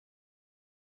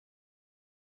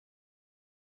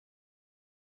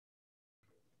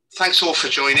Thanks all for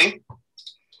joining.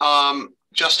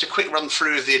 Just a quick run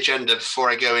through of the agenda before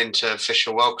I go into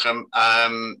official welcome.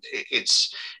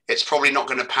 It's probably not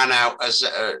going to pan out as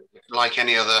like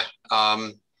any other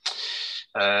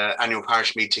annual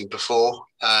parish meeting before.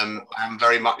 I'm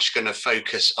very much going to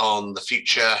focus on the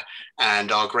future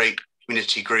and our great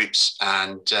community groups,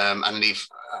 and leave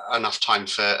enough time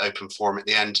for open forum at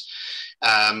the end.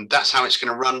 That's how it's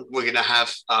going to run. We're going to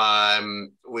have,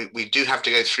 we do have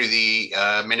to go through the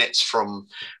minutes from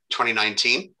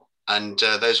 2019, and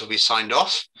those will be signed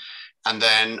off. And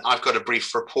then I've got a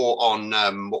brief report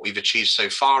on what we've achieved so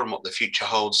far and what the future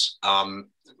holds.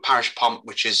 Parish Pump,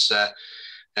 which is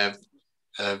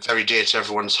very dear to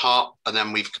everyone's heart. And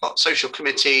then we've got Social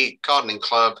Committee, Gardening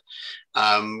Club.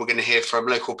 We're going to hear from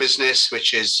Local Business,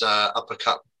 which is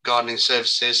Uppercut Gardening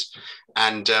Services.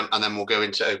 And then we'll go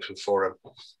into open forum.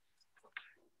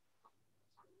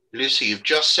 Lucy, you've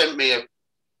just sent me a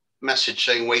message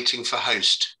saying waiting for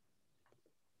host.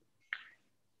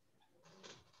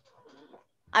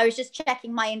 I was just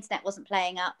checking my internet wasn't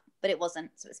playing up, but it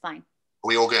wasn't, so it's fine. Are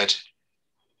we all good?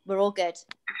 We're all good.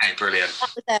 Okay, brilliant.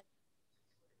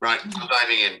 Right, I'm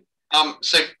diving in.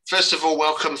 So first of all,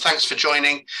 welcome. Thanks for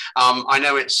joining. I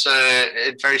know it's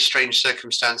in very strange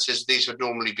circumstances. These would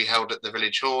normally be held at the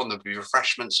village hall, and there'd be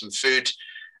refreshments and food,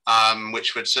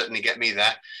 which would certainly get me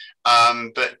there.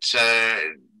 But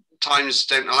times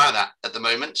don't allow that at the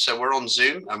moment. So we're on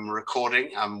Zoom and we're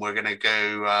recording, and we're going to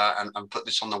go and put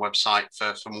this on the website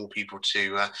for more people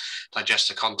to digest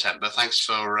the content. But thanks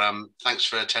for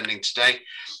attending today.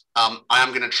 I am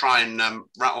going to try and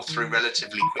rattle through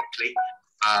relatively quickly.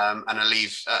 And I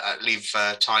leave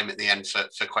time at the end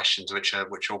for questions, which are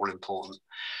all important.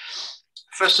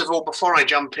 First of all, before I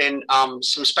jump in,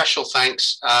 some special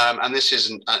thanks, and this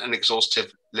isn't an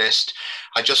exhaustive list.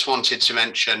 I just wanted to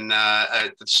mention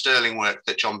the sterling work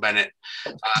that John Bennett,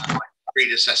 my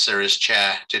predecessor as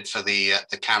chair, did for the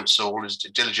council, his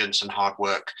diligence and hard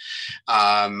work,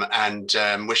 and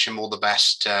wish him all the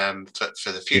best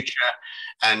for the future.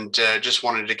 And just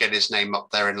wanted to get his name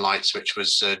up there in lights, which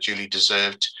was duly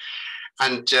deserved.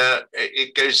 And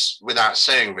it goes without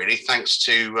saying, really, thanks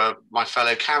to my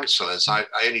fellow councillors. I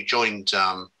only joined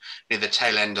near the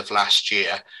tail end of last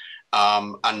year.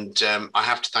 And I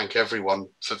have to thank everyone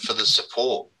for the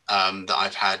support that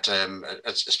I've had,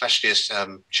 especially as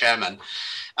chairman.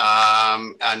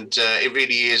 And it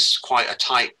really is quite a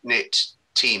tight-knit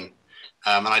team.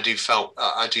 And I do feel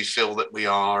that we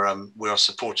are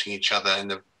supporting each other in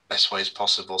the best ways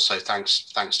possible. So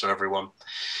thanks to everyone.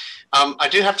 I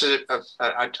do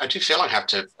feel I have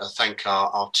to thank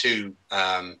our two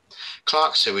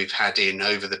clerks who we've had in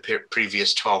over the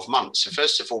previous 12 months. So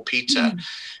first of all, Peter,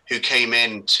 who came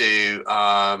in to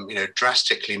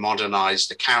drastically modernise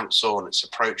the council and its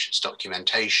approach, its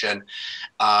documentation.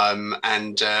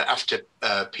 And after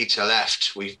Peter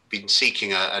left, we've been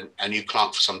seeking a new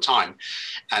clerk for some time.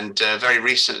 And very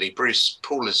recently, Bruce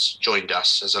Poole has joined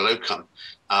us as a locum,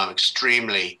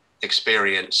 extremely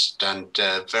experienced and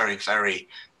very, very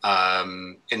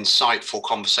insightful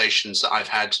conversations that I've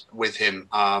had with him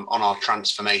on our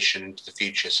transformation into the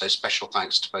future. So special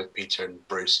thanks to both Peter and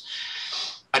Bruce.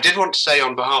 I did want to say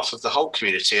on behalf of the whole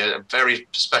community, a very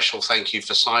special thank you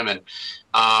for Simon,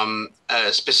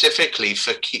 specifically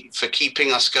for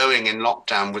keeping us going in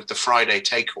lockdown with the Friday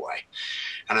takeaway.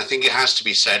 And I think it has to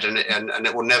be said, and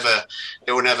it will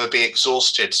never be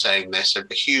exhausted saying this. A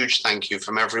huge thank you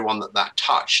from everyone that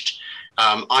touched.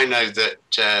 I know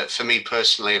that for me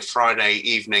personally, Friday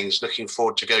evenings, looking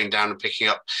forward to going down and picking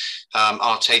up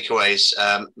our takeaways,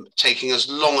 taking as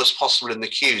long as possible in the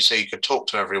queue so you could talk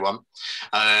to everyone.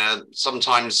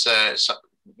 Sometimes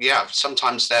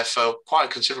there for quite a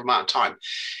considerable amount of time.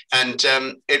 And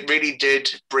it really did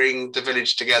bring the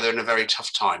village together in a very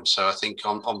tough time. So I think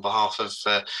on behalf of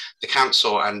the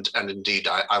council and indeed,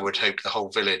 I would hope the whole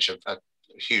village, a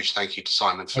huge thank you to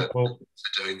Simon for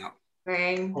doing that.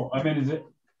 Oh, I'm in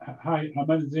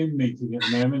a Zoom meeting at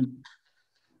the moment.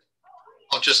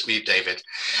 I'll just mute David.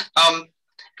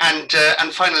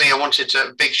 And finally, I wanted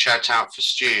a big shout out for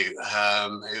Stu,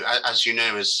 who, as you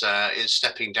know, is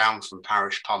stepping down from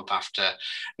Parish Pump after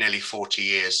nearly 40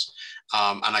 years.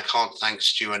 And I can't thank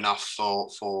Stu enough for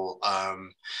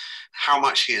how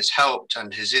much he has helped,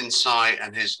 and his insight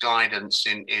and his guidance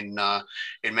in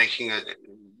making it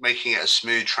a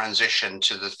smooth transition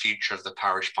to the future of the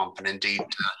Parish Pump, and indeed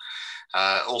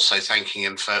also thanking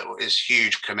him for his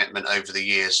huge commitment over the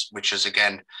years, which has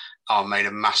again made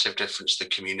a massive difference to the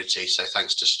community. So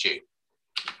thanks to Stu.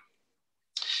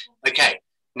 Okay,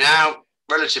 now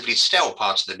relatively stale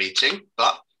part of the meeting,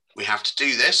 but we have to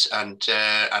do this, and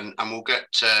we'll get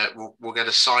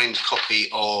a signed copy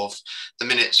of the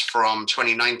minutes from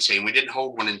 2019. We didn't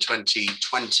hold one in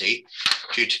 2020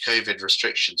 due to COVID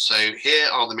restrictions. So here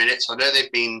are the minutes. I know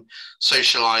they've been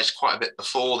socialised quite a bit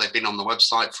before. They've been on the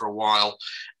website for a while,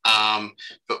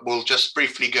 but we'll just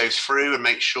briefly go through and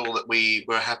make sure that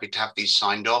we're happy to have these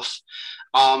signed off.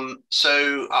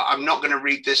 So I'm not going to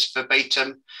read this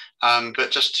verbatim,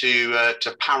 but just to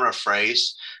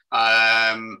paraphrase.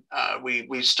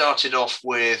 We started off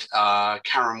with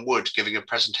Karen Wood giving a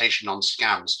presentation on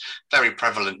scams, very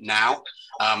prevalent now,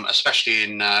 especially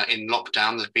in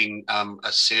lockdown. There's been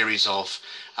a series of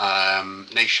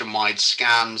nationwide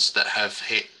scams that have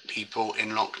hit people in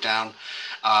lockdown,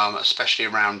 especially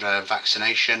around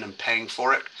vaccination and paying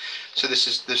for it. So this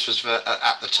was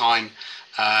at the time,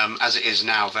 as it is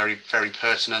now, very, very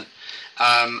pertinent.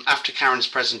 After Karen's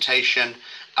presentation,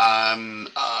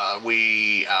 I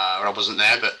wasn't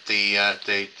there, but the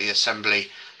assembly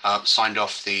signed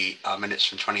off the minutes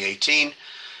from 2018.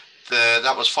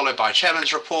 That was followed by a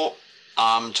chairman's report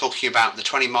talking about the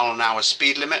 20-mile-an-hour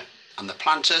speed limit and the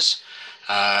planters.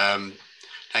 Now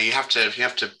you have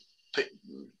to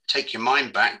take your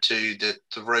mind back to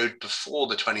the road before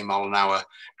the 20-mile-an-hour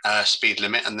speed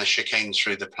limit and the chicane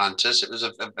through the planters. It was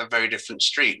a very different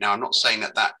street. Now, I'm not saying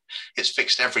that it's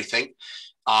fixed everything,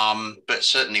 but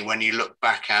certainly when you look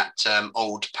back at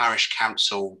old parish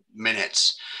council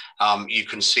minutes, you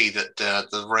can see that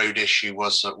the road issue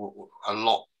was a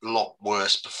lot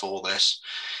worse before this.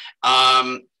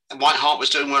 White Hart was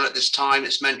doing well at this time,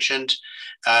 it's mentioned.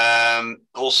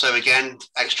 Also, again,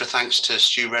 extra thanks to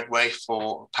Stu Redway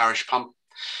for Parish Pump.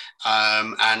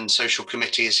 And social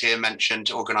committee is here mentioned,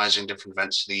 organising different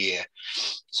events for the year.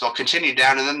 So I'll continue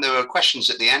down, and then there were questions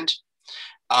at the end,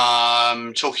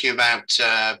 talking about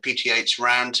PTA's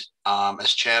round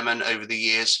as chairman over the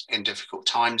years in difficult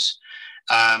times,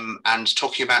 and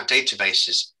talking about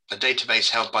databases, a database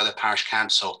held by the parish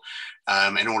council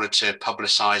in order to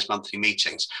publicise monthly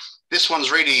meetings. This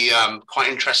one's really quite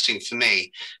interesting for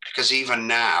me, because even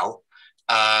now,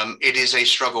 it is a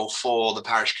struggle for the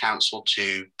parish council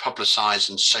to publicise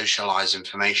and socialise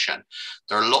information.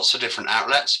 There are lots of different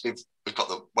outlets. We've got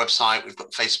the website, we've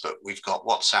got Facebook, we've got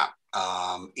WhatsApp,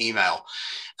 email,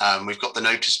 we've got the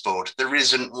notice board. There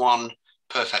isn't one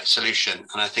perfect solution,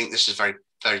 and I think this is a very,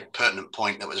 very pertinent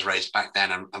point that was raised back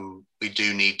then, and we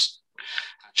do need to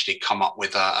actually come up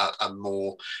with a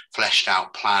more fleshed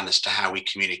out plan as to how we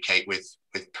communicate with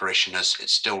parishioners.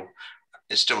 It's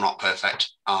still not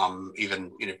perfect,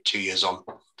 even 2 years on.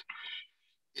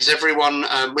 Is everyone,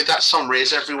 with that summary,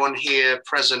 is everyone here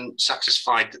present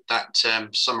satisfied that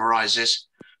summarises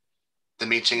the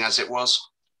meeting as it was?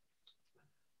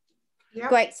 Yeah.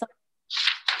 Great.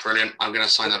 Brilliant. I'm going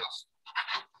to sign that off.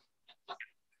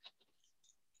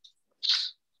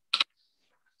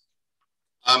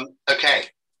 Okay,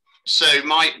 so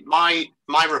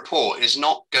my report is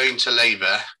not going to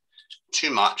labour too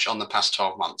much on the past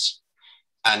 12 months.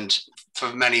 And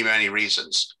for many, many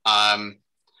reasons.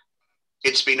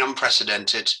 It's been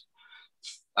unprecedented,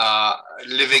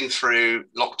 living through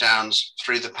lockdowns,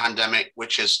 through the pandemic,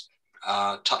 which has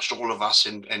touched all of us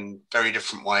in very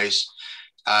different ways.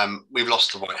 We've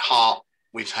lost the White Hart.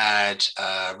 We've had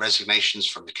resignations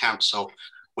from the council.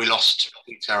 We lost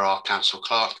Peter, our council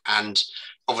clerk, and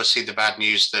obviously the bad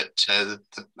news that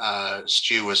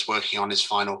Stu was working on his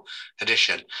final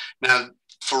edition. Now,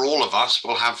 for all of us,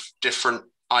 we'll have different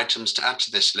items to add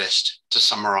to this list to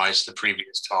summarise the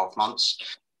previous 12 months.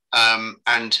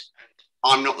 And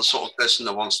I'm not the sort of person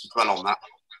that wants to dwell on that.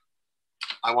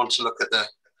 I want to look at the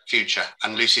future,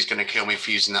 and Lucy's going to kill me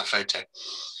for using that photo.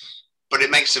 But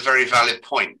it makes a very valid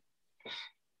point.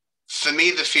 For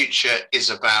me, the future is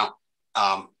about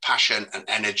passion and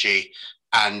energy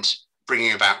and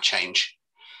bringing about change.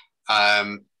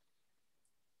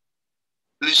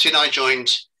 Lucy and I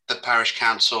joined the parish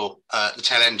council at the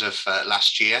tail end of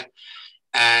last year,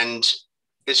 and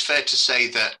it's fair to say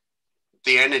that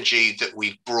the energy that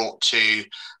we've brought to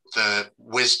the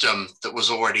wisdom that was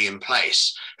already in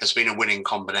place has been a winning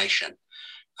combination.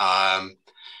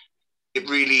 It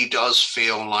really does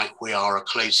feel like we are a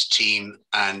close team,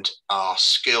 and our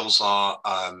skills are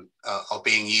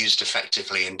being used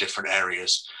effectively in different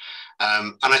areas.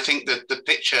 And I think that the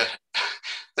picture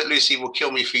that Lucy will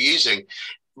kill me for using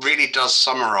really does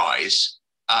summarise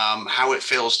how it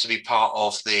feels to be part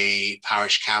of the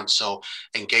parish council,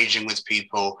 engaging with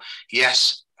people,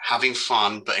 yes, having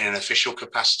fun, but in an official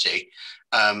capacity,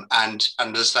 and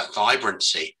there's that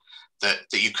vibrancy that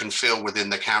you can feel within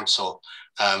the council.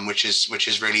 which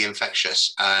is really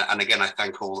infectious. And again, I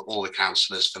thank all the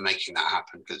councillors for making that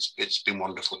happen, because it's been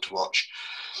wonderful to watch.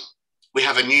 We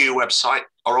have a new website.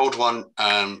 Our old one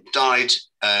died.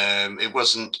 It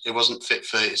wasn't fit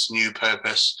for its new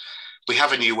purpose. We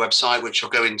have a new website, which I'll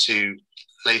go into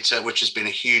later, which has been a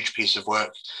huge piece of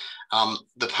work.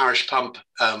 The parish pump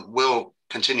will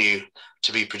continue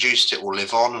to be produced. It will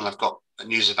live on, and I've got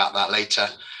news about that later.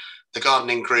 The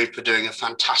gardening group are doing a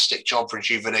fantastic job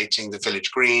rejuvenating the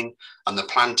village green and the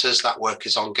planters. That work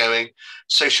is ongoing.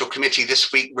 Social committee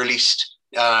this week released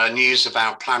news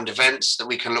about planned events that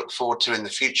we can look forward to in the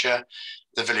future.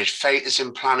 The village fete is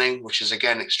in planning, which is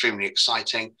again extremely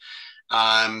exciting.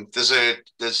 There's a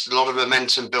lot of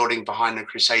momentum building behind the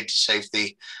crusade to save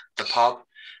the pub.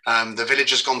 The village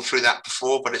has gone through that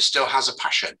before, but it still has a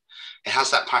passion. It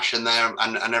has that passion there,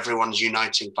 and everyone's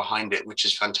uniting behind it, which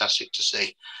is fantastic to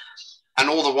see. And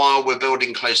all the while, we're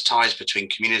building close ties between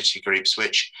community groups,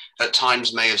 which at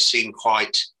times may have seemed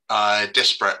quite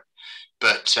disparate.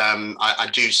 But I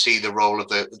do see the role of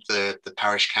the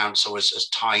parish council as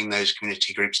tying those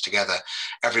community groups together.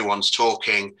 Everyone's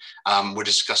talking. We're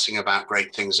discussing about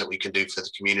great things that we can do for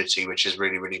the community, which is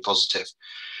really, really positive.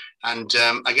 And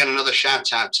again, another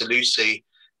shout out to Lucy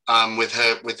with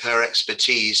her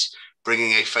expertise,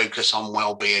 bringing a focus on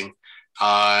well-being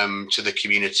to the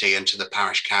community and to the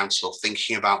parish council,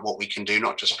 thinking about what we can do,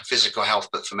 not just for physical health,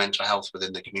 but for mental health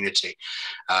within the community,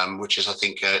 which is, I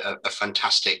think, a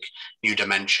fantastic new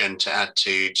dimension to add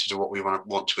to what we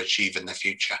want to achieve in the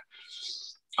future.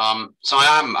 So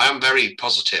I am very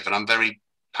positive, and I'm very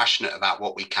passionate about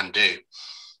what we can do.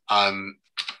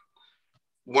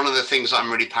 One of the things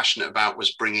I'm really passionate about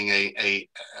was bringing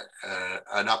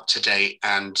an up-to-date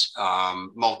and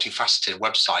multifaceted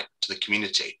website to the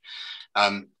community.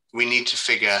 We need to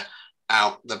figure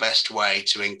out the best way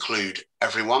to include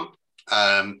everyone.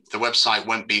 The website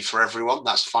won't be for everyone.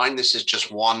 That's fine. This is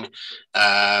just one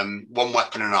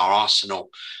weapon in our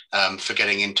arsenal for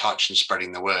getting in touch and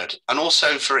spreading the word. And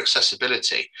also for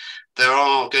accessibility. There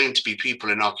are going to be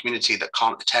people in our community that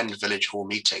can't attend village hall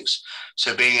meetings.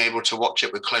 So being able to watch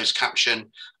it with closed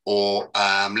caption, or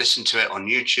listen to it on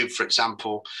YouTube, for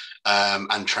example,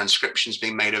 and transcriptions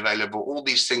being made available, all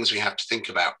these things we have to think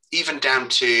about, even down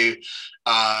to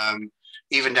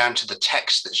the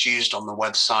text that's used on the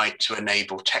website to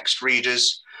enable text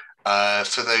readers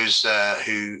for those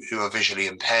who are visually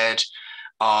impaired.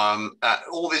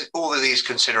 All of these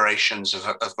considerations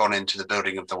have gone into the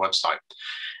building of the website.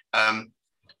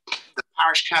 The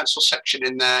parish council section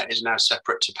in there is now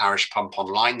separate to Parish Pump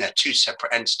Online. They're two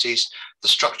separate entities. The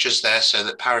structure's there so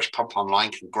that Parish Pump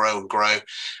Online can grow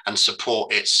and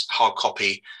support its hard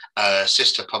copy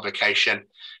sister publication.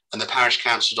 And the parish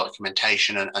council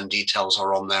documentation and details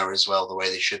are on there as well, the way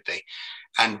they should be.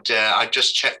 And I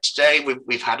just checked today,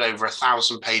 we've had over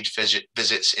 1,000-page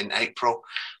visits in April,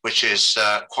 which is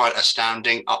quite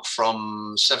astounding, up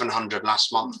from 700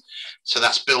 last month. So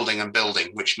that's building and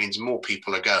building, which means more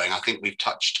people are going. I think we've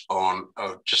touched on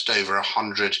just over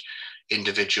 100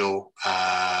 individual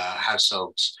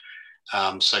households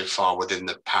so far within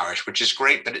the parish, which is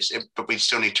great, but we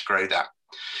still need to grow that.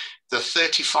 The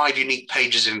 35 unique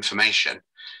pages of information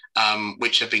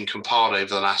which have been compiled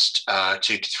over the last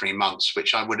 2 to 3 months,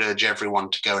 which I would urge everyone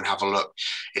to go and have a look.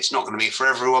 It's not going to be for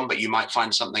everyone, but you might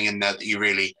find something in there that you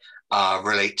really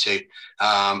relate to,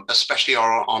 especially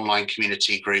our online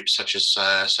community groups such as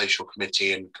social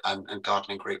committee and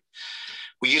gardening group.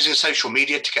 We're using social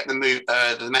media to get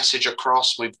the message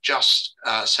across. We've just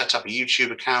set up a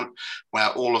YouTube account where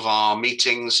all of our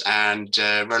meetings and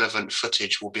relevant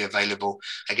footage will be available.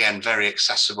 Again, very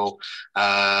accessible,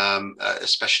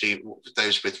 especially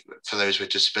for those with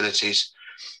disabilities.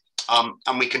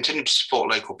 And we continue to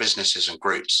support local businesses and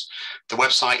groups. The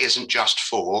website isn't just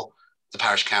for the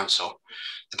parish council.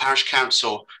 The parish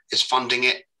council is funding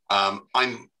it.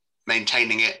 I'm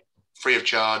maintaining it free of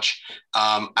charge,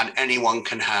 and anyone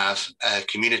can have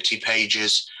community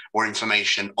pages or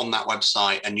information on that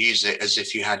website and use it as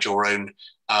if you had your own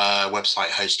website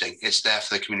hosting. It's there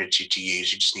for the community to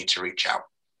use. You just need to reach out.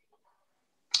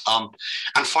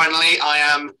 And finally, I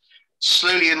am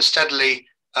slowly and steadily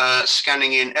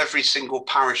scanning in every single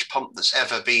parish pump that's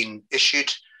ever been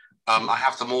issued. I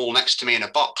have them all next to me in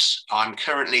a box. I'm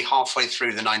currently halfway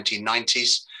through the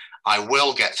 1990s. I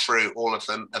will get through all of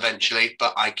them eventually,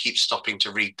 but I keep stopping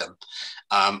to read them.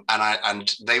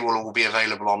 And they will all be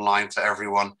available online for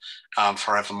everyone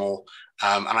forevermore.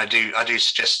 And I do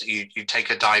suggest that you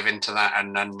take a dive into that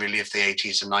and relive the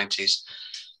 80s and 90s.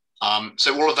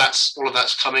 So all of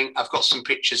that's coming. I've got some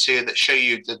pictures here that show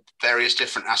you the various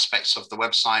different aspects of the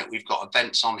website. We've got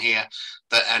events on here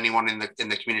that anyone in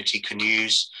the community can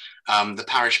use. The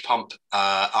parish pump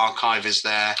archive is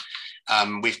there.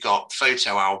 We've got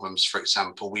photo albums, for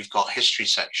example. We've got history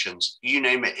sections. You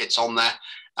name it, it's on there.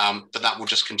 But that will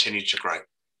just continue to grow.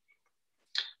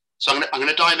 So I'm going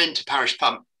to dive into parish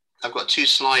pump. I've got 2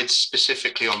 slides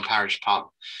specifically on parish pump.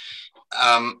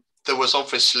 There was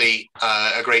obviously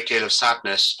a great deal of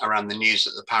sadness around the news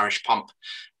that the parish pump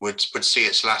would see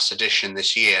its last edition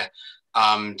this year,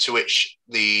 to which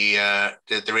the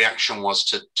reaction was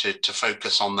to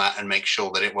focus on that and make sure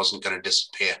that it wasn't going to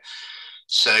disappear.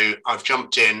 So I've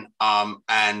jumped in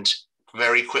and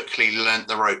very quickly learnt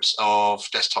the ropes of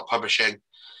desktop publishing,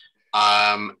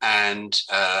 and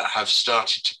have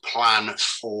started to plan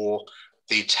for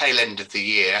the tail end of the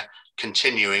year,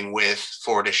 continuing with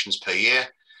 4 editions per year.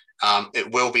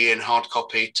 It will be in hard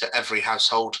copy to every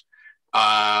household.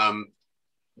 And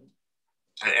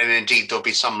indeed, there'll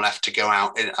be some left to go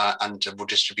out and we'll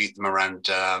distribute them around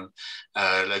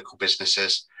local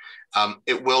businesses.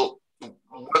 It will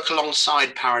work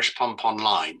alongside Parish Pump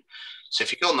Online. So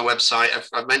if you go on the website,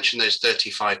 I've mentioned those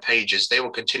 35 pages, they will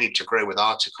continue to grow with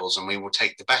articles, and we will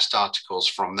take the best articles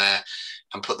from there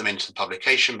and put them into the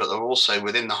publication. But they're also,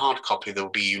 within the hard copy, there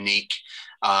will be unique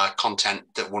content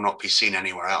that will not be seen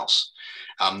anywhere else.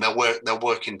 They'll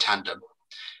work in tandem.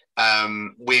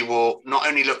 We will not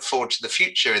only look forward to the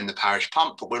future in the parish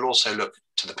pump, but we'll also look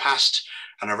to the past,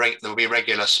 and there will be a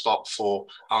regular spot for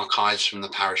archives from the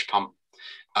parish pump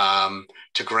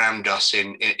to ground us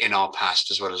in our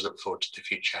past, as well as look forward to the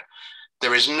future.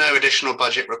 There is no additional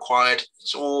budget required.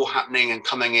 It's all happening and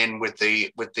coming in with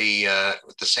the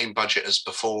same budget as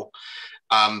before.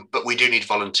 But we do need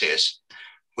volunteers.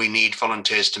 We need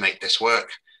volunteers to make this work.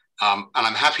 And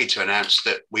I'm happy to announce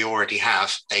that we already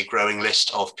have a growing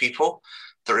list of people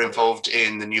that are involved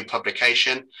in the new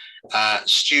publication.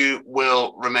 Stu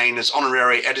will remain as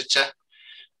honorary editor.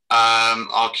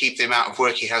 I'll keep the amount of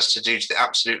work he has to do to the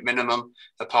absolute minimum,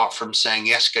 apart from saying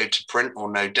yes, go to print,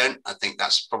 or no, don't. I think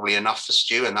that's probably enough for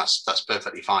Stu, and that's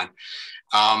perfectly fine.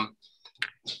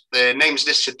 The names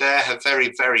listed there have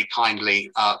very, very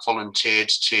kindly volunteered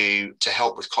to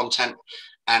help with content,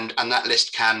 and that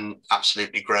list can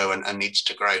absolutely grow and needs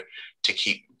to grow to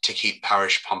keep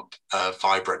Parish Pump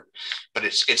vibrant. But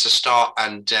it's a start,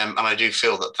 and I do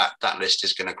feel that list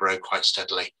is going to grow quite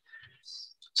steadily.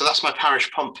 So that's my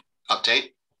Parish Pump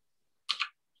update.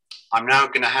 I'm now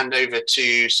going to hand over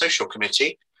to Social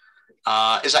Committee.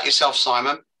 Is that yourself,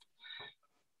 Simon?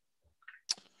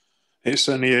 It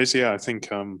certainly is, yeah. I think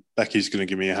Becky's going to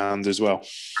give me a hand as well.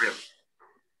 Brilliant.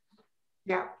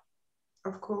 Yeah,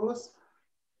 of course.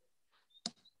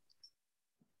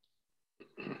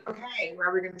 Okay, where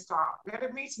are we going to start? We had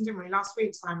a meeting, didn't we, last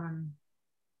week, Simon?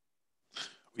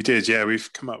 We did, yeah.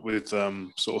 We've come up with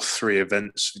sort of 3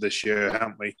 events for this year,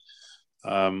 haven't we?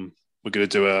 We're going to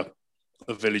do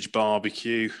a village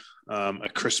barbecue, a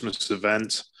Christmas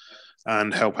event,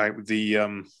 and help out with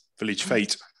the village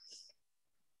fete.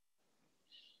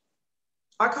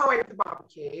 I can't wait for the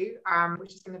barbecue,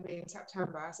 which is going to be in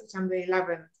September the 11th. We're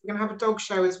going to have a dog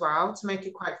show as well to make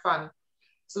it quite fun.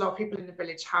 So a lot of people in the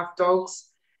village have dogs,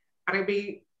 and it'll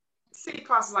be silly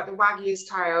classes like the Waggy's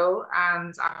Tale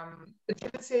and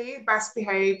agility, best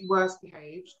behaved, worst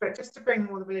behaved, but just to bring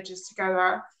all the villagers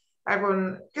together,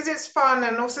 everyone, because it's fun,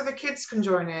 and also the kids can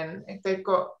join in if they've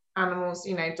got animals,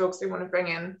 you know, dogs they want to bring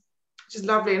in, which is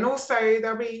lovely. And also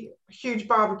there'll be a huge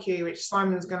barbecue, which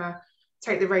Simon's going to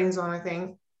take the reins on, I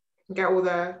think, and get all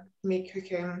the meat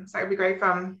cooking. So it'll be great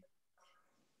fun.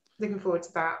 Looking forward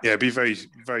to that. Yeah, it'd be very,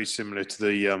 very similar to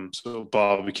the sort of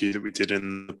barbecue that we did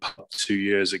in the pub 2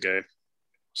 years ago.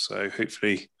 So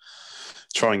hopefully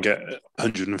try and get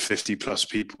 150 plus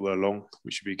people along,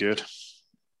 which would be good.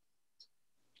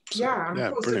 So, yeah, and yeah,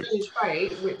 of course brilliant. the village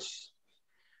fete, which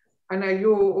I know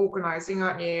you're organising,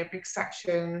 aren't you? A big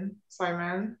section,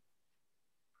 Simon.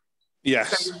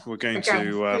 Yes, So, we're going again,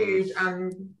 to... food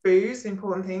and booze,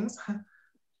 important things.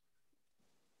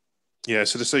 Yeah,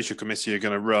 so the social committee are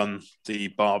going to run the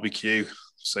barbecue,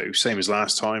 so same as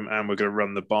last time, and we're going to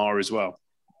run the bar as well.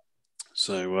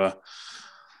 So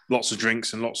lots of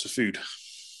drinks and lots of food,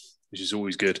 which is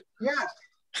always good. Yeah,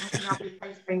 I think that'll be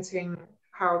face painting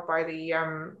held by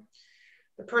the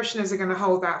parishioners are going to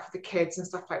hold that for the kids and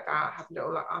stuff like that. Have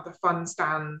little other fun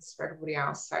stands for everybody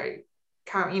else. So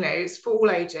you know, it's for all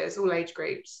ages, all age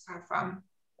groups. Have fun,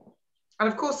 and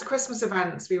of course the Christmas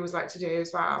events we always like to do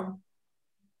as well.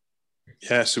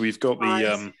 Yeah, so we've got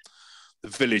the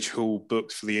village hall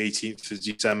booked for the 18th of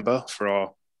December for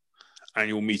our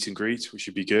annual meet and greet, which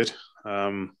should be good.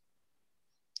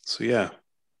 So yeah,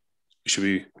 it should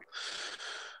be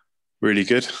really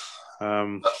good.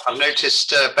 I've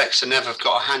noticed Bex and Nev have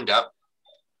got a hand up.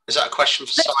 Is that a question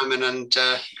for Simon and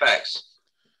Bex?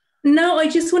 No, I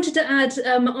just wanted to add,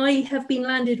 I have been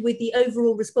landed with the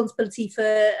overall responsibility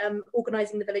for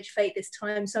organising the village fete this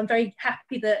time. So I'm very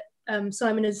happy that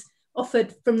Simon has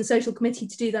offered from the social committee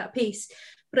to do that piece.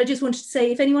 But I just wanted to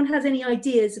say, if anyone has any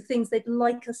ideas of things they'd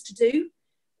like us to do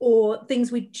or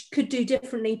things we could do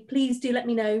differently, please do let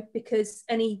me know, because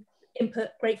any input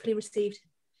gratefully received.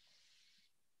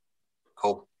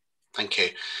 Cool. Thank you.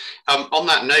 On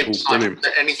that note, Simon, is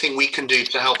there anything we can do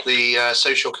to help the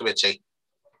social committee?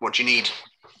 What do you need?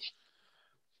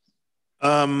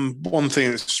 One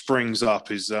thing that springs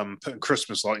up is putting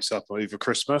Christmas lights up over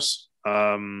Christmas.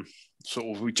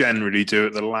 Sort of, we generally do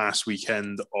it the last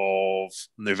weekend of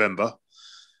November.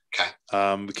 Okay.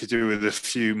 We could do with a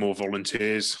few more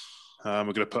volunteers. We're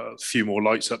going to put a few more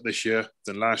lights up this year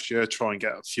than last year. Try and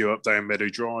get a few up down Meadow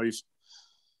Drive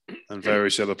and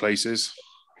various other places.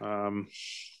 So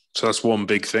that's one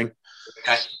big thing.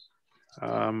 Okay.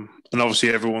 And obviously,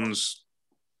 it'd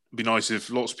be nice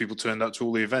if lots of people turned out to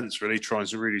all the events, really trying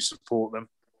to really support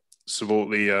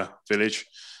the village.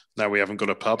 Now we haven't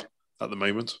got a pub at the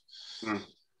moment. I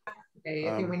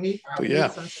think we need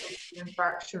some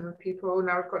interaction with people.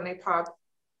 Now we've got no pub.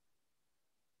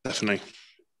 Definitely.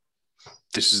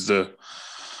 This is the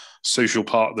social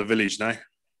part of the village now.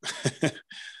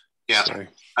 Yeah. So.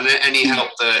 And any help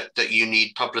that you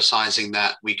need publicising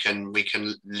that, we can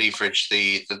leverage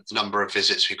the number of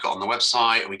visits we've got on the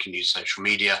website, and we can use social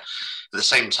media. At the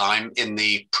same time, in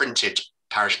the printed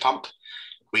parish pump,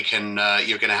 we can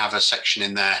you're going to have a section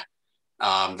in there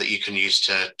that you can use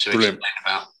to explain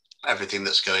about everything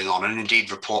that's going on, and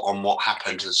indeed report on what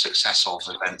happened, the success of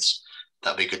events.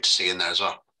 That'd be good to see in there as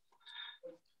well.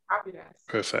 Fabulous.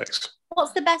 Perfect.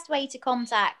 What's the best way to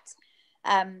contact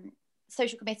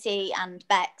social committee and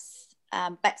Bex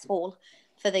Hall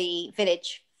for the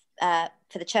village,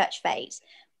 for the church fete,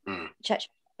 church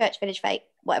village fete,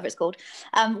 whatever it's called?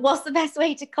 What's the best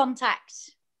way to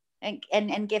contact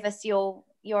and give us your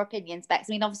opinions, Bex?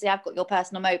 I mean, obviously I've got your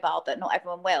personal mobile, but not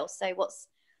everyone will. So what's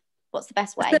the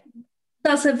best way?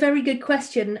 That's a very good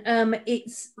question.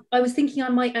 I was thinking I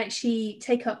might actually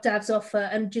take up Dav's offer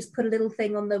and just put a little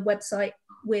thing on the website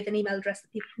with an email address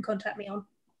that people can contact me on.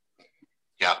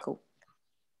 Yeah, cool.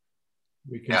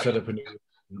 We can set up a new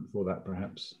for that,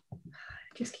 perhaps.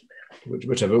 Just keep it.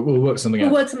 Whichever, we'll work something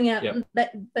out. We'll work something out. Yeah.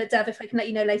 But Dav, if I can let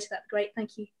you know later, that'd be great.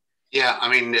 Thank you. Yeah,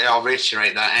 I mean, I'll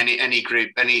reiterate that any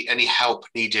group, any help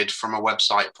needed from a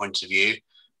website point of view,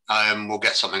 we'll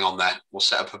get something on there. We'll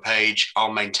set up a page.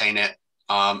 I'll maintain it,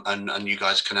 and you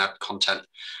guys can add content.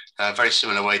 Very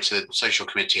similar way to the social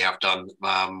committee have done.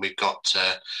 We've got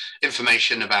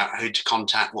information about who to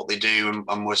contact, what they do,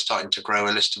 and we're starting to grow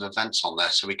a list of events on there,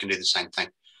 so we can do the same thing.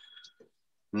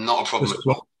 Not a problem at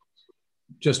all.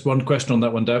 Just one question on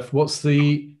that one, Dev. When's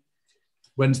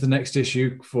the next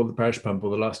issue for the parish pump,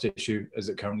 or the last issue as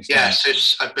it currently stands? Yeah,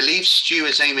 so I believe Stu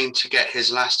is aiming to get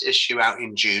his last issue out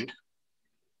in June.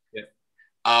 Yeah.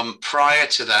 Prior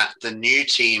to that, the new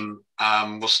team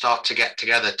will start to get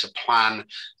together to plan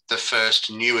the first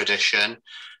new edition.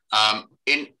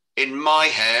 In my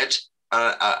head,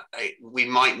 we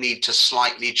might need to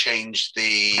slightly change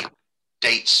the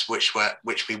dates which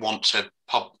we want to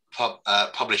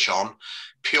publish on,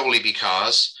 purely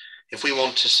because if we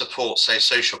want to support, say,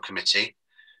 social committee,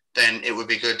 then it would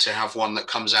be good to have one that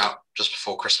comes out just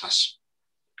before Christmas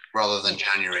rather than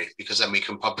January, because then we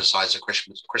can publicise the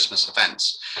Christmas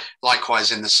events.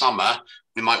 Likewise, in the summer,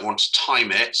 we might want to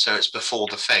time it so it's before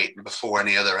the fete and before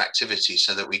any other activity,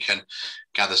 so that we can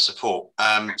gather support.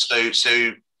 So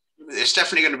it's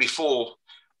definitely going to be 4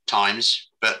 times,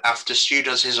 but after Stu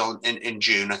does his in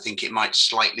June, I think it might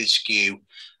slightly skew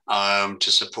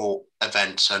to support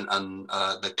events and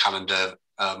the calendar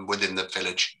within the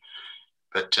village.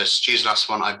 But Stu's last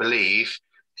one, I believe,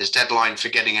 his deadline for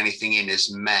getting anything in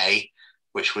is May,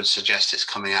 which would suggest it's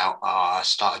coming out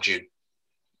start of June.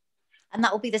 And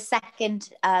that will be the second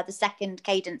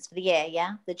cadence for the year,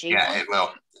 yeah? The June. Yeah, it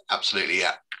will. Absolutely,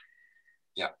 yeah.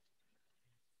 Yeah.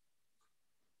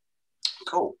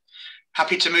 Cool.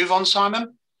 Happy to move on,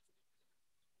 Simon?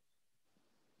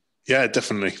 Yeah,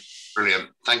 definitely. Brilliant.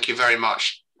 Thank you very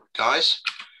much, guys.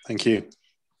 Thank you.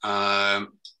 Why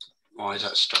is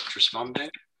that stopped responding?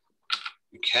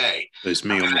 Okay. There's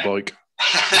me on the bike.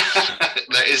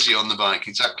 That is you on the bike,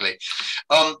 exactly.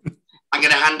 I'm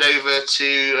going to hand over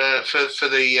to for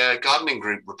the gardening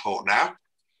group report now.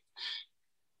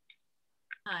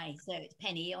 Hi, so it's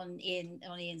Penny on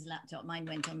Ian's laptop. Mine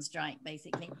went on strike,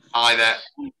 basically. Hi there.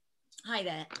 Hi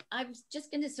there. I was just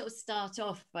going to sort of start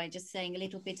off by just saying a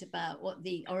little bit about what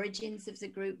the origins of the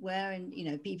group were. And, you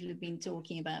know, people have been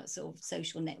talking about sort of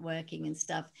social networking and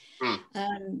stuff.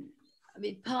 I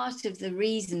mean, part of the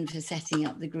reason for setting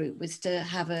up the group was to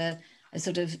have a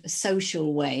sort of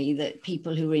social way that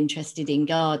people who were interested in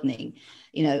gardening,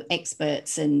 you know,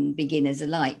 experts and beginners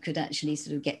alike, could actually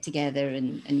sort of get together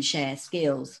and share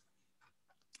skills.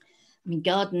 I mean,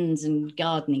 gardens and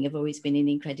gardening have always been an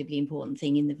incredibly important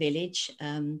thing in the village.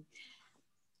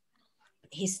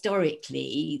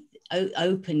 Historically,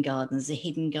 open gardens, the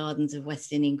hidden gardens of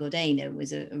Weston in Gordano,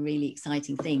 was a really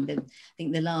exciting thing. But I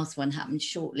think the last one happened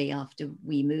shortly after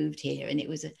we moved here, and it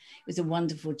was a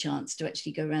wonderful chance to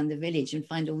actually go around the village and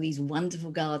find all these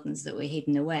wonderful gardens that were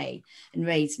hidden away, and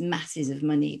raise masses of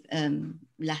money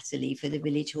latterly for the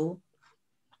village hall.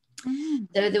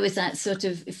 So there was that sort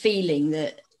of feeling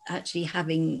that actually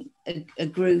having a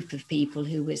group of people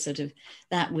who were sort of,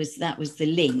 that was the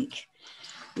link,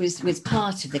 was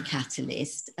part of the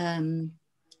catalyst. And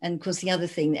of course, the other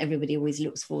thing that everybody always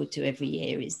looks forward to every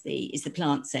year is the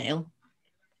plant sale.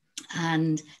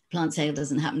 And the plant sale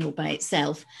doesn't happen all by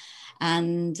itself.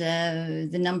 And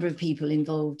the number of people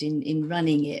involved in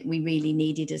running it, we really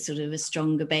needed a sort of a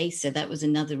stronger base. So that was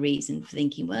another reason for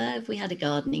thinking, well, if we had a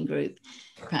gardening group,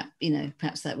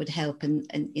 perhaps that would help. And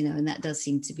that does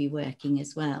seem to be working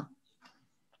as well.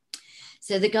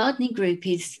 So the gardening group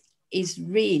is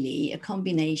really a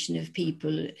combination of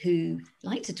people who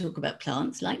like to talk about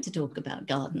plants, like to talk about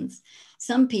gardens.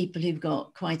 Some people who've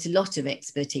got quite a lot of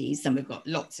expertise, some have got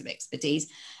lots of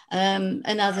expertise, and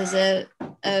others are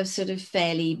sort of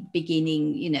fairly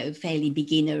beginning, fairly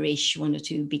beginnerish, one or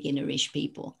two beginnerish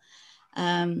people.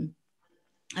 And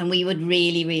we would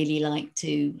really, really like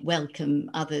to welcome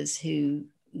others who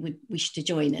would wish to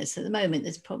join us. At the moment,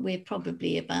 we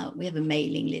have a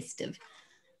mailing list of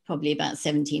probably about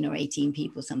 17 or 18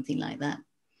 people, something like that.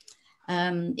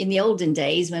 In the olden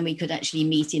days, when we could actually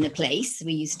meet in a place,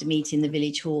 we used to meet in the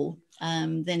village hall.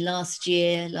 Then last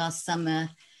summer,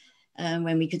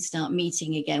 when we could start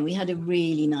meeting again, we had a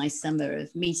really nice summer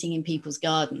of meeting in people's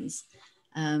gardens.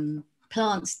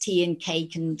 Plants, tea and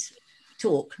cake and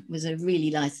talk was a really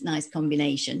nice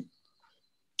combination.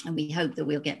 And we hope that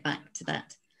we'll get back to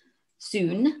that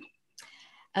soon.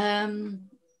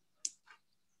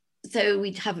 So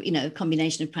we'd have, a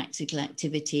combination of practical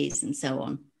activities and so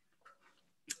on.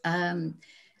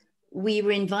 We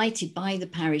were invited by the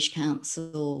parish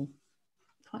council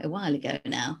quite a while ago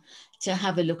now to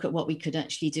have a look at what we could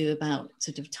actually do about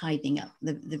sort of tidying up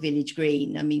the village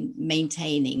green. I mean,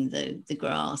 maintaining the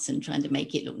grass and trying to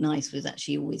make it look nice was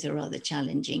actually always a rather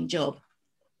challenging job.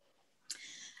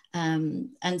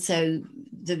 And so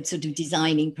the sort of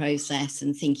designing process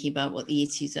and thinking about what the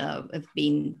issues are have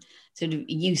been sort of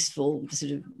useful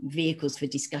sort of vehicles for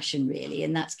discussion, really.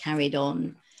 And that's carried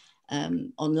on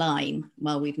online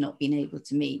while we've not been able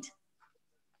to meet.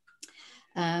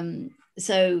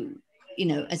 So,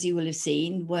 as you will have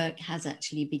seen, work has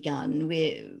actually begun.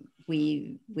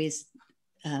 We've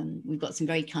got some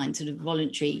very kind sort of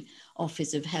voluntary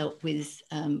offers of help with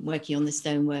working on the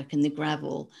stonework and the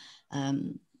gravel.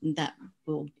 That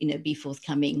will, be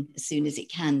forthcoming as soon as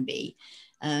it can be.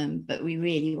 But we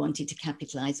really wanted to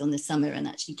capitalise on the summer and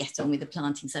actually get on with the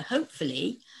planting. So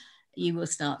hopefully you will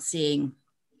start seeing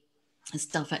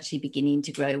stuff actually beginning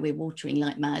to grow. We're watering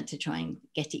like mad to try and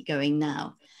get it going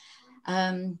now.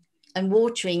 And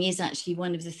watering is actually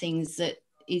one of the things that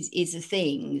is a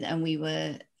thing. And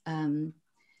we're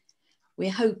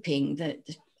hoping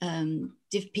that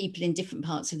people in different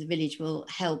parts of the village will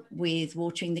help with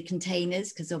watering the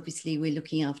containers, because obviously we're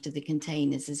looking after the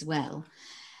containers as well.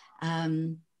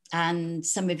 And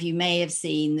some of you may have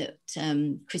seen that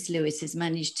Chris Lewis has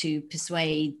managed to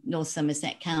persuade North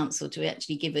Somerset Council to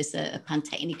actually give us a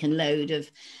Pantechnicon load of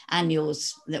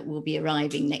annuals that will be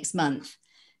arriving next month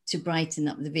to brighten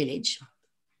up the village.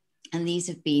 And these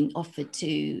have been offered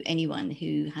to anyone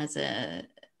who has a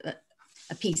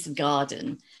piece of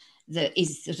garden that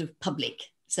is sort of public.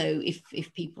 So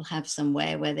if people have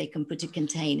somewhere where they can put a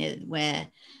container where,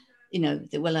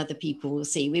 that other people will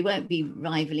see. We won't be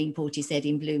rivaling Portishead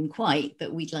in bloom quite,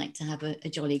 but we'd like to have a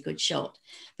jolly good shot.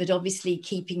 But obviously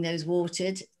keeping those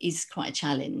watered is quite a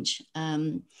challenge.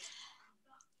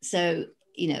 So,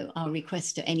 our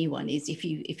request to anyone is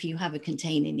if you have a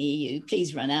container near you,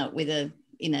 please run out with a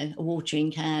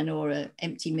watering can or an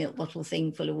empty milk bottle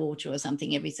thing full of water or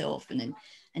something every so often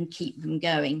and keep them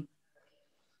going.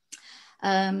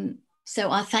 So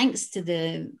our thanks to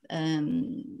the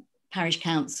Parish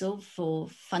Council for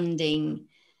funding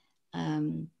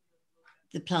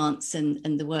the plants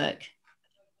and the work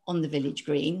on the village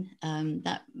green.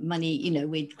 That money, you know,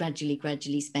 we're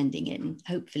gradually spending it, and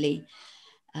hopefully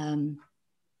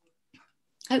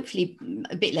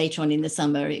a bit later on in the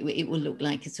summer, it will look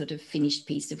like a sort of finished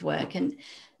piece of work. And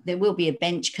there will be a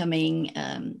bench coming.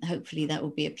 Hopefully that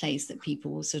will be a place that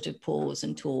people will sort of pause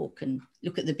and talk and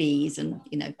look at the bees and,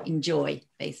 you know, enjoy,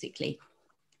 basically.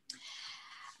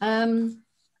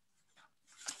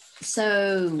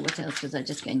 So what else was I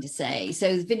just going to say?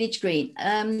 So the village green.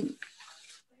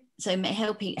 So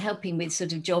helping with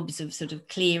sort of jobs of sort of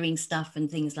clearing stuff and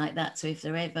things like that. So if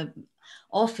there are ever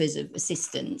offers of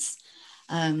assistance,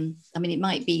 I mean, it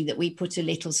might be that we put a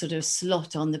little sort of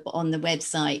slot on the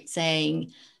website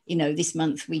saying, you know, this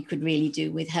month we could really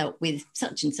do with help with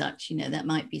such and such. You know, that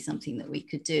might be something that we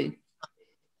could do.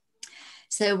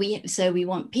 So we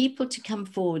want people to come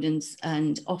forward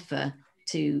and offer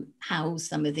to house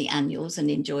some of the annuals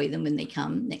and enjoy them when they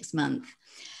come next month.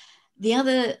 The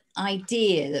other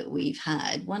idea that we've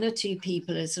had, one or two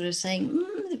people are sort of saying,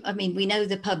 I mean, we know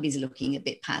the pub is looking a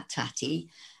bit tatty,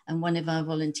 and one of our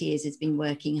volunteers has been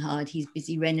working hard. He's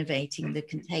busy renovating the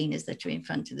containers that are in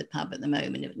front of the pub at the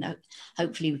moment.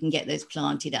 Hopefully we can get those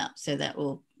planted up, so that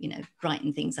will, you know,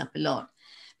 brighten things up a lot.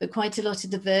 But quite a lot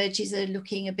of the verges are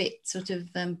looking a bit sort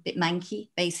of bit manky,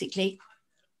 basically.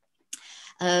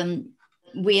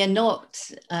 We are not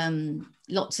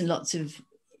lots and lots of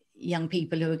young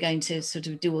people who are going to sort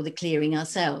of do all the clearing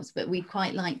ourselves, but we'd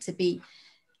quite like to be,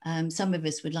 some of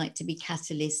us would like to be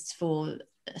catalysts for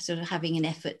sort of having an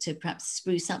effort to perhaps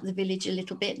spruce up the village a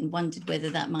little bit, and wondered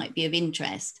whether that might be of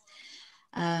interest.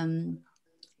 I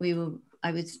know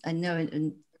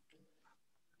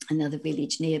another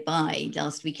village nearby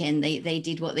last weekend, they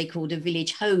did what they called a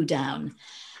village hoedown,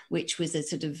 which was a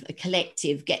sort of a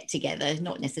collective get together,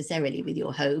 not necessarily with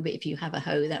your hoe, but if you have a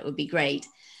hoe, that would be great.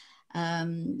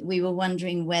 We were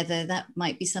wondering whether that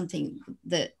might be something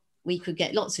that we could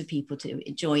get lots of people to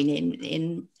join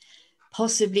in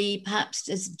possibly perhaps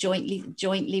as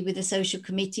jointly with the social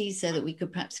committee, so that we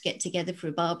could perhaps get together for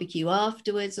a barbecue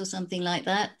afterwards or something like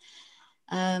that.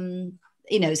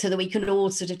 You know, so that we can all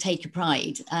sort of take a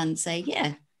pride and say,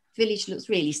 yeah, village looks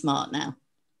really smart now.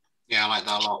 Yeah, I like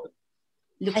that a lot.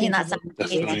 Looking I think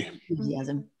that's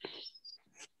enthusiasm.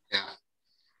 Yeah.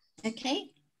 Okay.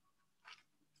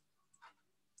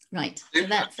 Right, so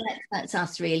that's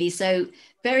us really. So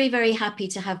very, very happy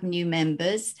to have new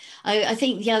members. I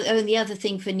think the other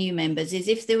thing for new members is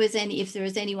if there is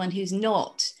anyone who's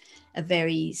not a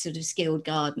very sort of skilled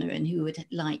gardener and who would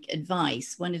like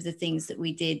advice, one of the things that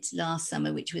we did last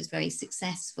summer, which was very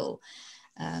successful,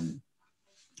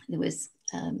 there was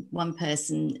one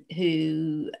person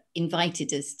who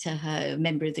invited us to her, a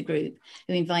member of the group,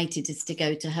 who invited us to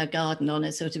go to her garden on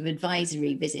a sort of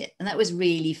advisory visit. And that was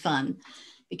really fun,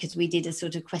 because we did a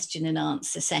sort of question and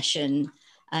answer session,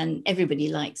 and everybody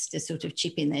likes to sort of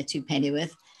chip in their 2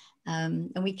 pennyworth.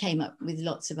 And we came up with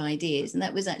lots of ideas, and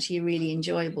that was actually a really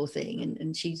enjoyable thing.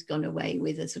 And she's gone away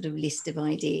with a sort of list of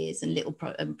ideas and little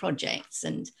projects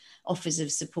and offers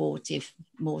of support if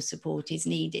more support is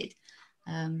needed.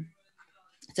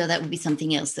 So that would be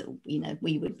something else that, you know,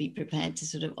 we would be prepared to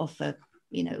sort of offer.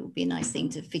 You know, it would be a nice thing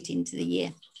to fit into the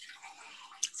year.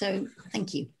 So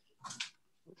thank you.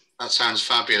 That sounds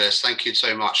fabulous. Thank you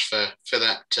so much for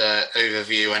that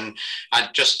overview. And I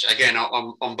just, again,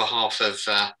 on behalf of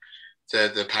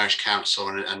the parish council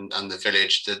and the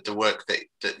village, the work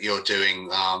that you're doing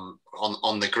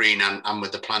on the green and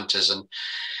with the planters, and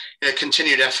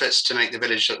continued efforts to make the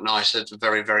village look nice, are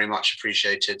very, very much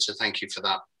appreciated. So thank you for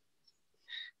that.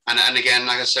 And again,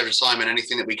 like I said, Simon,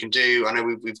 anything that we can do, I know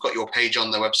we've got your page on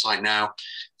the website now.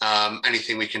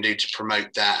 Anything we can do to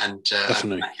promote that and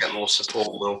get more support,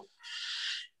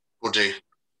 we'll do.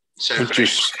 So I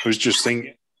was just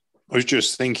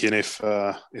thinking if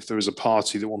there was a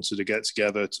party that wanted to get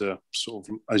together to sort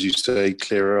of, as you say,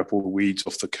 clear up all the weeds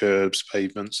off the curbs,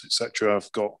 pavements, etc.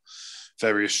 I've got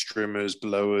various trimmers,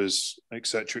 blowers,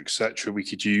 etc., we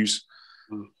could use.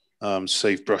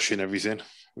 Save brushing everything,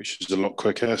 which is a lot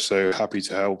quicker. So happy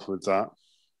to help with that.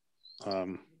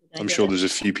 I'm sure there's a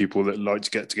few people that like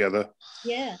to get together.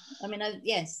 Yeah, I mean,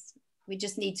 yes. We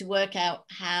just need to work out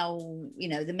how, you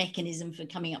know, the mechanism for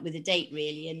coming up with a date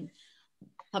really, and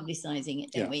publicising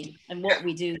it, don't we? And what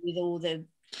we do with all the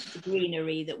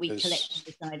greenery that we collect on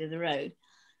the side of the road.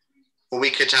 Well, we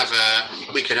could have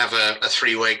a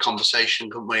three-way conversation,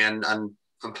 couldn't we? And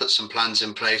put some plans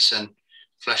in place and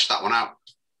flesh that one out.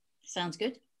 Sounds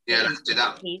good. Yeah, let's do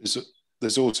that.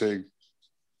 There's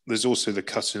also the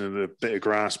cutting of a bit of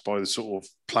grass by the sort of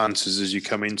planters as you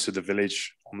come into the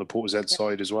village on the Port's Head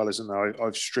side as well, isn't there?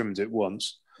 I've trimmed it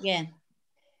once. Yeah.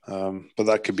 But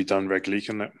that could be done regularly,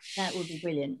 couldn't it? That would be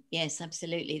brilliant. Yes,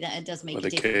 absolutely. That does make Where a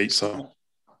the difference. gates are.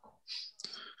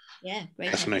 Yeah,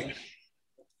 great. Definitely. Idea.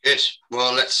 Good.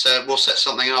 Well, we'll set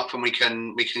something up, and we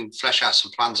can flesh out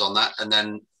some plans on that, and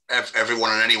then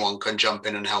everyone and anyone can jump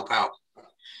in and help out.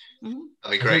 Mm-hmm.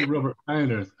 That'd be great. I think Robert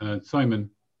Fowler, Simon,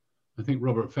 I think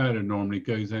Robert Fowler normally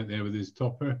goes out there with his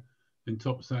topper and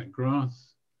tops that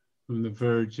grass from the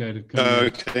verge out of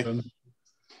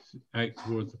out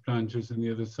towards the planters on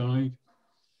the other side.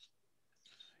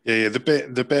 Yeah. The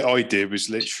bit I did was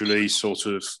literally sort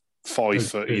of 5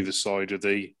 foot either side of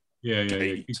the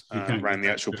gate and around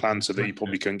the actual planter that you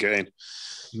probably couldn't get in.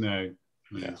 No.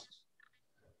 Yeah.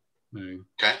 No.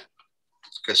 Okay.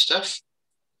 Good stuff.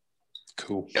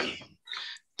 Cool. Yep.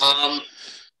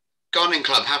 Gardening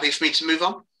Club, happy for me to move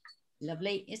on?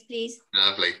 Lovely. Yes, please.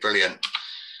 Lovely. Brilliant.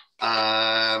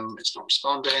 It's not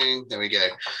responding. There we go.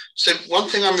 So one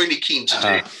thing I'm really keen to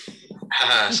do,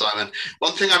 Simon,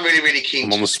 one thing I'm really, really keen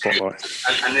I'm to on the spotlight. do,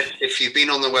 and if you've been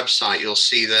on the website, you'll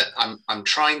see that I'm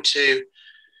trying to,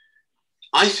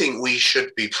 I think we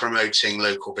should be promoting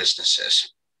local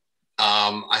businesses.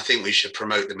 I think we should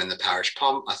promote them in the parish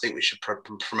pump. I think we should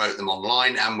promote them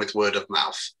online and with word of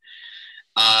mouth.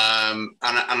 And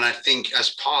I think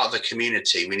as part of the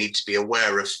community, we need to be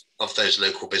aware of those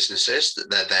local businesses,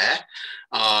 that they're there.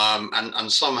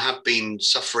 And some have been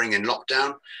suffering in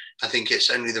lockdown. I think it's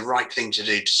only the right thing to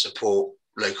do to support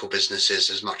local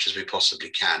businesses as much as we possibly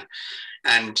can.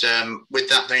 And with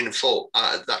that vein of thought,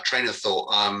 that train of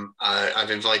thought,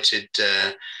 I've invited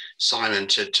Simon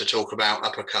to talk about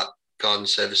Uppercut Garden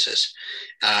Services.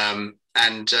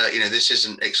 This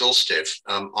isn't exhaustive.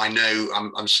 I know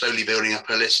I'm slowly building up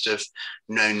a list of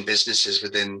known businesses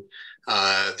within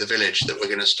the village that we're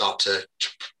going to start to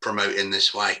promote in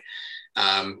this way.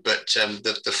 But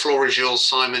the floor is yours,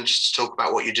 Simon, just to talk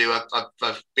about what you do.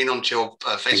 I've been onto your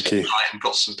Facebook site and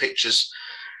got some pictures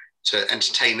to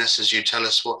entertain us as you tell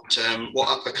us what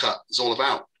Uppercut is all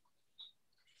about.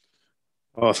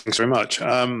 Oh, thanks very much.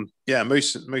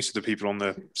 Most of the people on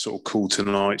the sort of call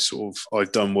tonight,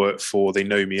 I've done work for. They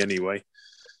know me anyway.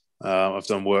 I've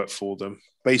done work for them.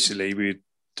 Basically, we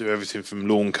do everything from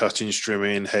lawn cutting,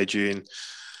 trimming, hedging,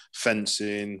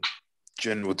 fencing,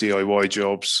 general DIY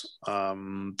jobs.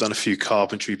 Done a few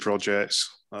carpentry projects.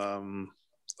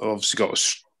 Obviously got a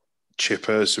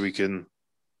chipper so we can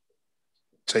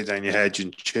take down your hedge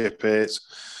and chip it.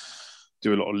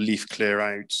 Do a lot of leaf clear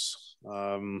outs.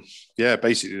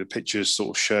 Basically the pictures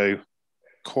sort of show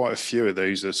quite a few of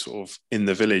those are sort of in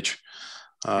the village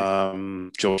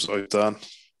jobs that I've done.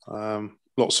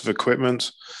 Lots of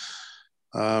equipment.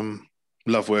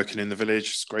 Love working in the village.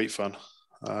 It's great fun.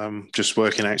 Just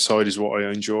working outside is what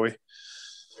I enjoy.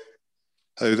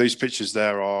 Oh, those pictures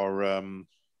there are a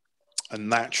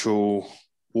natural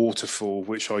waterfall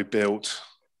which I built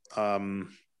during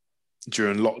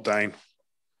lockdown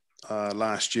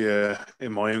last year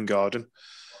in my own garden,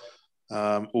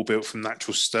 all built from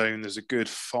natural stone. There's a good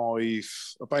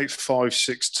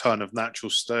 5-6 ton of natural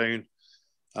stone.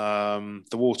 The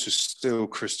water's still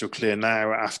crystal clear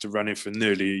now after running for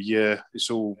nearly a year.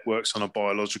 It all works on a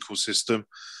biological system.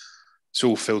 It's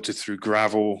all filtered through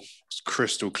gravel. It's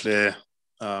crystal clear,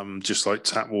 just like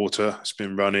tap water. It's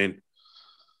been running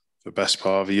for the best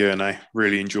part of a year now.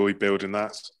 Really enjoyed building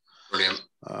that. Brilliant.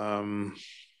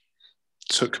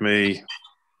 Took me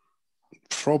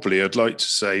probably about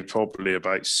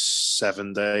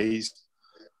 7 days.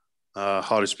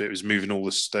 Hardest bit was moving all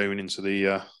the stone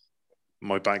into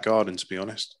my back garden, to be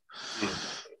honest.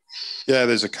 Yeah,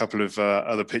 there's a couple of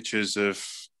other pictures of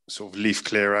sort of leaf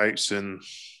clear outs and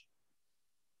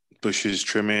bushes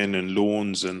trimming and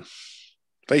lawns, and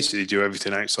basically do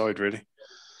everything outside, really.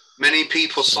 Many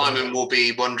people, Simon, will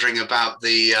be wondering about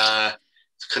the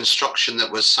construction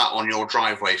that was sat on your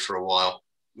driveway for a while,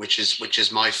 which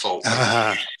is my fault.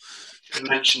 You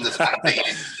mentioned the fact that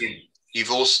you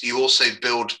also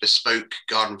build bespoke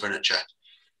garden furniture.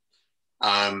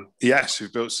 Yes,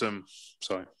 we've built some.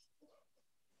 Sorry.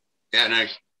 Yeah, no.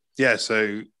 Yeah,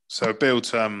 so I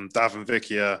built Dav and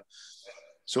Vicky a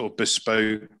sort of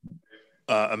bespoke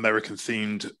American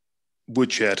themed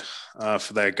woodshed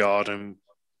for their garden,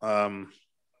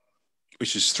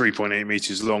 which is 3.8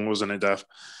 meters long, wasn't it, Dav?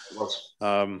 It was.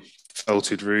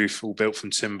 Felted roof, all built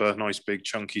from timber, nice big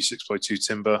chunky 6x2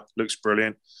 timber, looks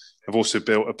brilliant. I've also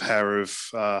built a pair of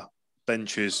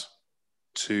benches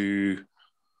to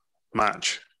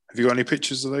match. Have you got any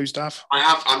pictures of those, Dav? I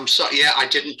have. I'm sorry. Yeah, I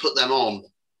didn't put them on.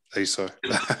 So.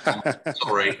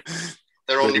 Sorry.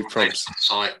 They're on the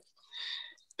site.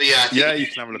 But yeah, you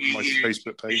can have a look at my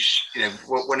Facebook page.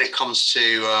 When it comes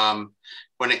to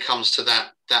when it comes to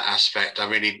that aspect, I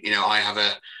really, I have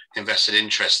a invested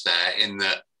interest there in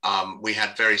that. We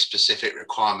had very specific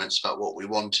requirements about what we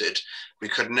wanted. We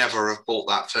could never have bought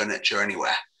that furniture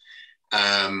anywhere.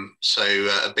 So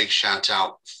a big shout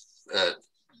out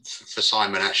for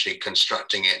Simon actually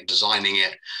constructing it, designing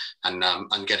it,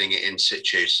 and getting it in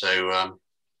situ. So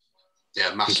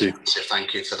yeah, massive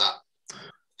thank you for that.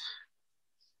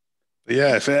 But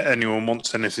yeah, if anyone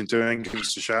wants anything doing, give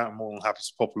us a shout. I'm more than happy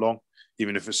to pop along,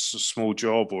 even if it's a small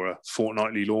job or a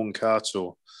fortnightly lawn cut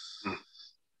or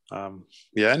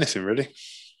yeah, anything really.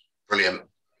 Brilliant.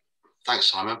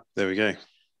 Thanks, Simon. There we go.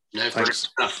 No, brilliant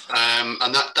stuff.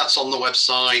 And that's on the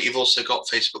website. You've also got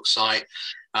a Facebook site.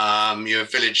 You're a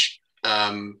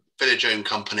village-owned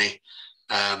company.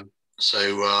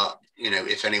 So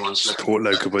if anyone's support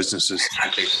local businesses,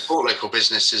 exactly, support local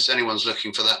businesses. Anyone's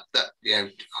looking for that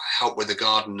help with the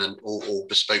garden and or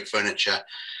bespoke furniture,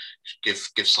 give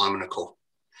Simon a call.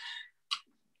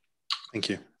 Thank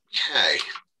you. Okay.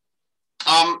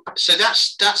 So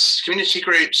that's community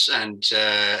groups and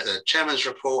the chairman's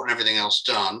report and everything else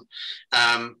done.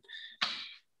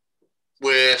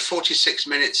 We're 46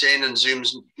 minutes in and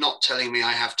Zoom's not telling me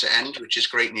I have to end, which is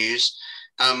great news.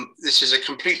 This is a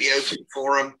completely open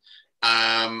forum.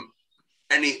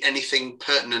 Anything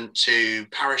pertinent to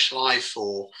parish life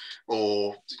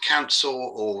or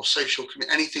council or social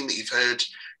committee, anything that you've heard,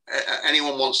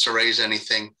 anyone wants to raise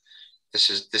anything, this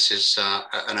is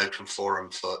an open forum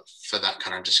for that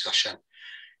kind of discussion.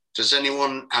 Does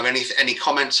anyone have any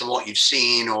comments on what you've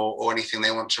seen or anything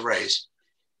they want to raise?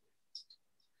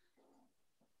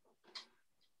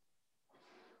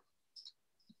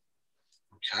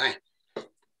 Okay.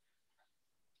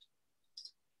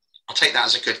 I'll take that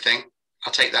as a good thing.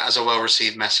 I'll take that as a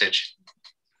well-received message.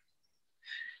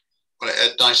 Well,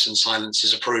 Dyson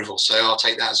silences approval, so I'll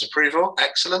take that as approval.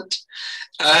 Excellent.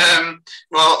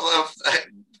 Well,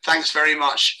 thanks very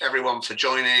much, everyone, for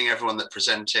joining, everyone that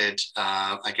presented.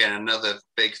 Again, another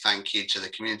big thank you to the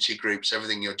community groups,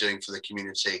 everything you're doing for the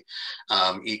community.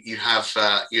 You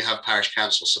have parish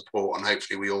council support, and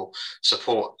hopefully we all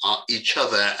support each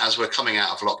other as we're coming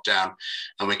out of lockdown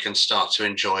and we can start to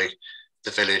enjoy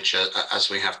the village as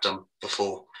we have done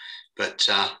before. But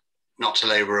not to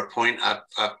labour a point,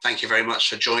 thank you very much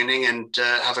for joining, and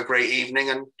have a great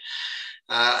evening, and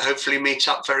hopefully meet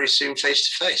up very soon face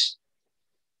to face.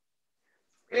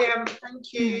 Brilliant,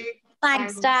 thank you.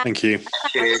 Thanks, Dad. Thank you.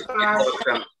 You're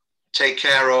welcome. Take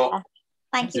care, all.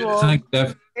 Thank you all. Thanks,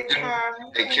 Dev. Take care.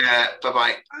 Take care.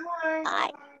 Bye-bye. Bye.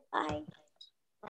 Bye. Bye.